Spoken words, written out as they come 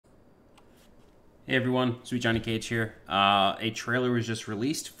Hey everyone, SweetJohnnyCage here. A trailer was just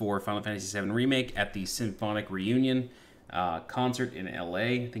released for Final Fantasy VII Remake at the Symphonic Reunion concert in LA.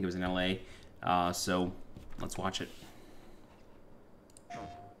 I think it was in LA. So let's watch it.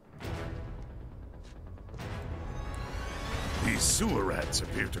 These sewer rats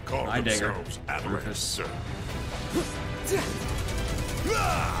appear to call themselves Avalanche, sir.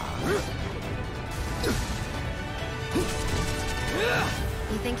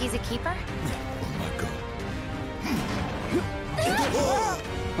 You think he's a keeper? Oh my god.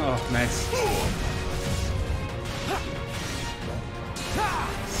 Oh, nice.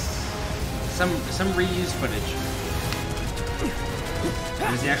 Some reused footage.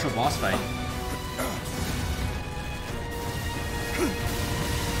 It was the actual boss fight.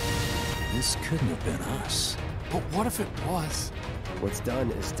 This couldn't have been us. But what if it was? What's done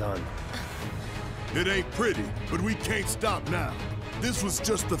is done. It ain't pretty, but we can't stop now. This was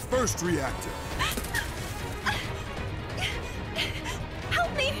just the first reactor.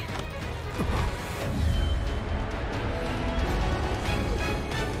 Help me!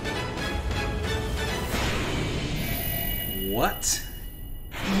 What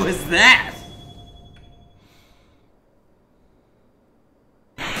was that?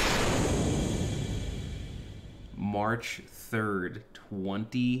 March 3rd,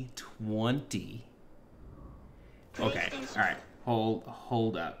 2020. Okay, alright.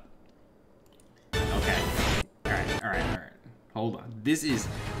 Hold up. Okay. Alright. Hold on. This is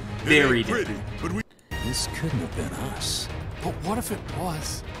very different. But we This couldn't have been us. But what if it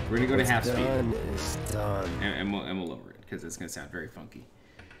was? We're gonna go to half What's speed. done is done. And we'll lower it, because it's gonna sound very funky.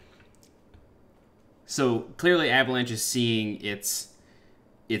 So, clearly Avalanche is seeing its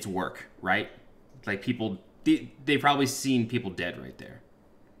work, right? Like, people... They've probably seen people dead right there.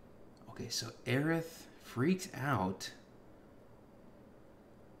 Okay, so Aerith freaks out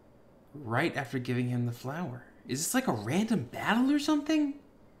right after giving him the flower. Is this like a random battle or something?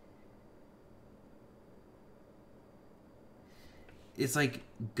 It's like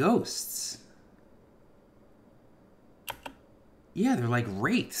ghosts. Yeah, they're like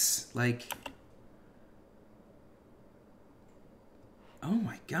wraiths. Like... Oh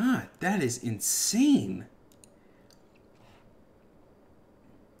my god, that is insane.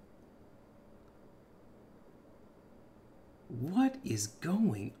 What is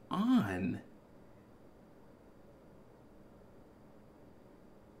going on?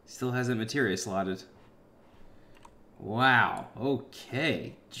 Still hasn't materia slotted. Wow.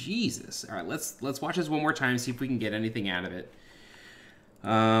 Okay. Jesus. All right. Let's watch this one more time. See if we can get anything out of it.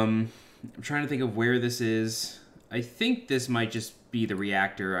 I'm trying to think of where this is. I think this might just be the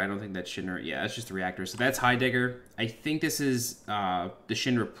reactor. I don't think that's Shinra. Yeah, that's just the reactor. So that's Heidegger. I think this is the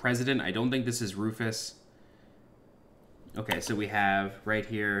Shinra president. I don't think this is Rufus. Okay, so we have right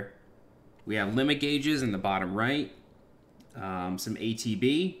here, we have limit gauges in the bottom right. Some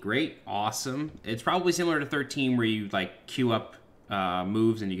ATB, great, awesome. It's probably similar to 13 where you like queue up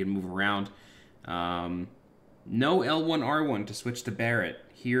moves and you can move around. No L1, R1 to switch to Barret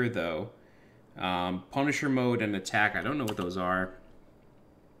here though. Punisher mode and attack, I don't know what those are.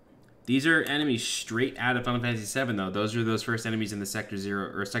 These are enemies straight out of Final Fantasy VII though. Those are those first enemies in the Sector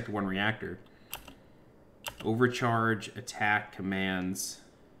 0 or Sector 1 reactor. Overcharge, attack, commands.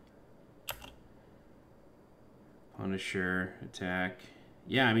 Punisher, attack.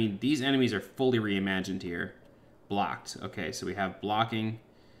 Yeah, I mean, these enemies are fully reimagined here. Blocked. Okay, so we have blocking.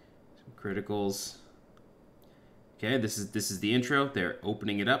 Some criticals. Okay, this is the intro. They're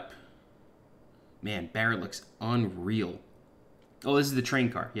opening it up. Man, Barret looks unreal. Oh, this is the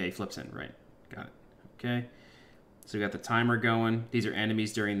train car. Yeah, he flips in. Right. Got it. Okay. So we got the timer going. These are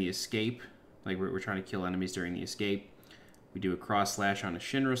enemies during the escape. Like, we're trying to kill enemies during the escape. We do a cross slash on a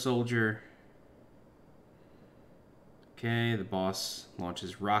Shinra soldier. Okay, the boss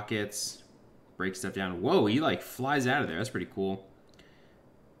launches rockets. Breaks stuff down. Whoa, he, like, flies out of there. That's pretty cool.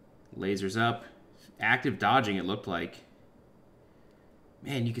 Lasers up. Active dodging, it looked like.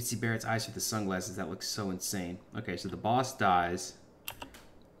 Man, you can see Barret's eyes through the sunglasses. That looks so insane. Okay, so the boss dies.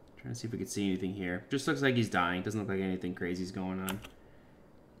 Trying to see if we can see anything here. Just looks like he's dying. Doesn't look like anything crazy's going on.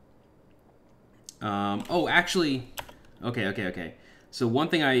 Oh, actually, okay. So one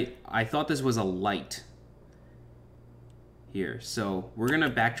thing I thought this was a light here. So we're going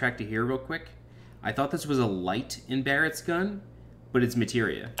to backtrack to here real quick. I thought this was a light in Barret's gun, but it's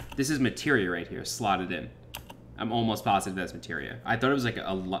materia. This is materia right here, slotted in. I'm almost positive that's materia. I thought it was like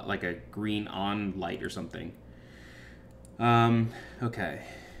a green on light or something. Okay.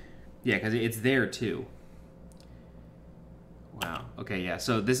 Yeah, because it's there too. Wow. Okay, yeah.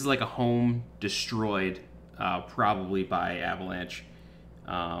 So this is like a home destroyed, probably by Avalanche.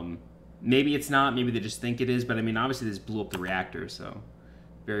 Maybe it's not. Maybe they just think it is. But I mean, obviously this blew up the reactor, so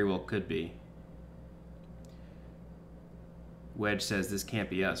very well could be. Wedge says this can't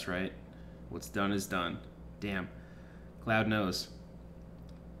be us, right? What's done is done. Damn. Cloud knows.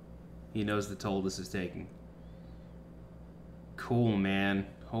 He knows the toll this is taking. Cool, man.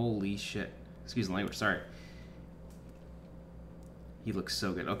 Holy shit. Excuse the language, sorry. He looks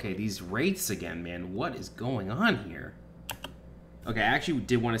so good. Okay, these wraiths again, man. What is going on here? Okay, I actually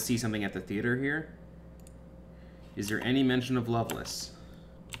did want to see something at the theater here. Is there any mention of Loveless?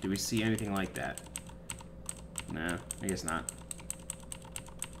 Do we see anything like that? No, I guess not.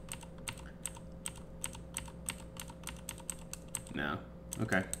 No.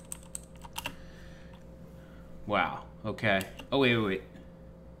 Okay. Wow. Okay. Oh, wait.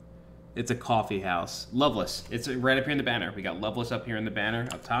 It's a coffee house. Loveless. It's right up here in the banner. We got Loveless up here in the banner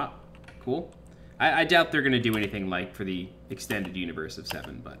up top. Cool. I doubt they're going to do anything like for the extended universe of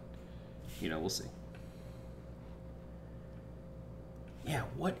 7, but, you know, we'll see. Yeah,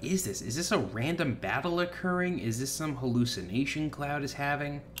 what is this? Is this a random battle occurring? Is this some hallucination Cloud is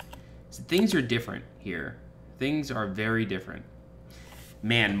having? So things are different here. Things are very different.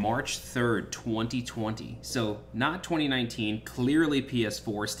 Man, March 3rd, 2020. So, not 2019. Clearly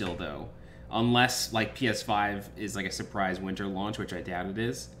PS4 still, though. Unless, like, PS5 is, like, a surprise winter launch, which I doubt it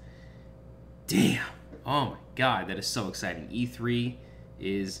is. Damn. Oh, my God. That is so exciting. E3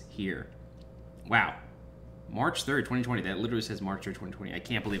 is here. Wow. March 3rd, 2020. That literally says March 3rd, 2020. I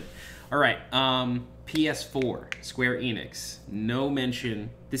can't believe it. All right. PS4. Square Enix. No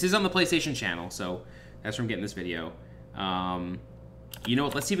mention. This is on the PlayStation channel, so that's where I'm getting this video. You know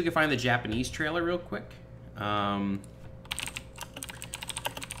what? Let's see if we can find the Japanese trailer real quick. 7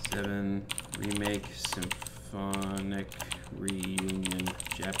 Remake Symphonic Reunion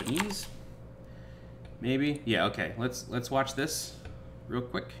Japanese. Maybe? Yeah, okay. Let's watch this real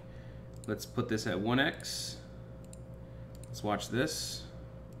quick. Let's put this at 1x. Let's watch this.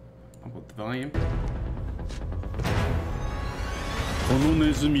 I'll put the volume.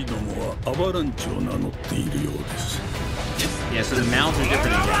 Yeah, so the mouths are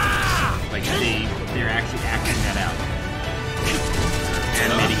different in Japanese. Like, they're actually acting that out.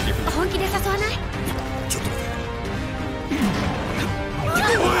 Animating it differently.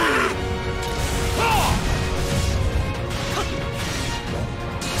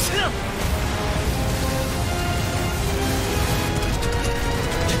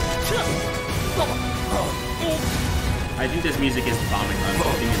 I think this music is bombing run. I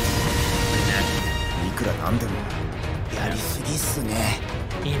think it's pretty natural. やりすぎっすね。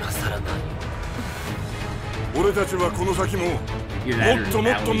今さら何？俺たちはこの先ももっと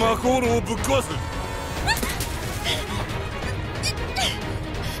もっとマコールをぶっ壊す。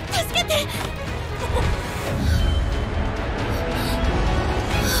助けて。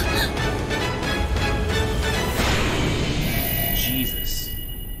Jesus.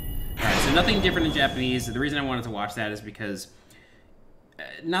 Alright, so nothing different in Japanese. The reason I wanted to watch that is because,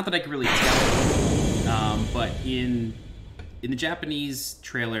 not that I could really tell, but in the Japanese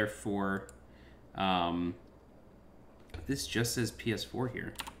trailer for, this just says PS4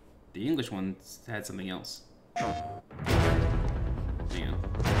 here. The English one had something else. Hang on.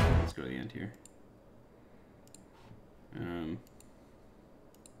 Let's go to the end here.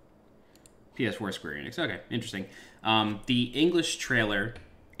 PS4 Square Enix. Okay, interesting. The English trailer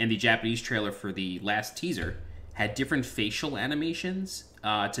and the Japanese trailer for the last teaser had different facial animations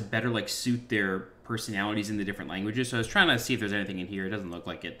to better like suit their personalities in the different languages. So I was trying to see if there's anything in here. It doesn't look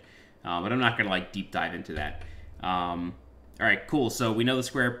like it, but I'm not gonna like deep dive into that. All right, cool. So we know the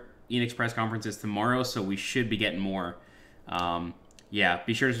Square Enix press conference is tomorrow, so we should be getting more. Yeah,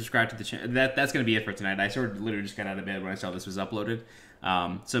 be sure to subscribe to the channel. That's gonna be it for tonight. I sort of literally just got out of bed when I saw this was uploaded.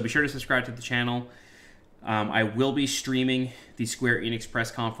 So be sure to subscribe to the channel. I will be streaming the Square Enix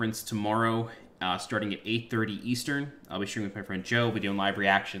press conference tomorrow, starting at 8:30 Eastern. I'll be streaming with my friend Joe. We'll be doing live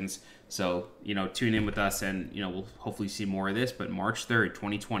reactions. So, you know, tune in with us and, you know, we'll hopefully see more of this. But March 3rd,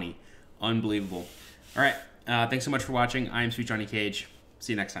 2020. Unbelievable. All right. Thanks so much for watching. I am SweetJohnnyCage.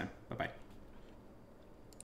 See you next time. Bye-bye.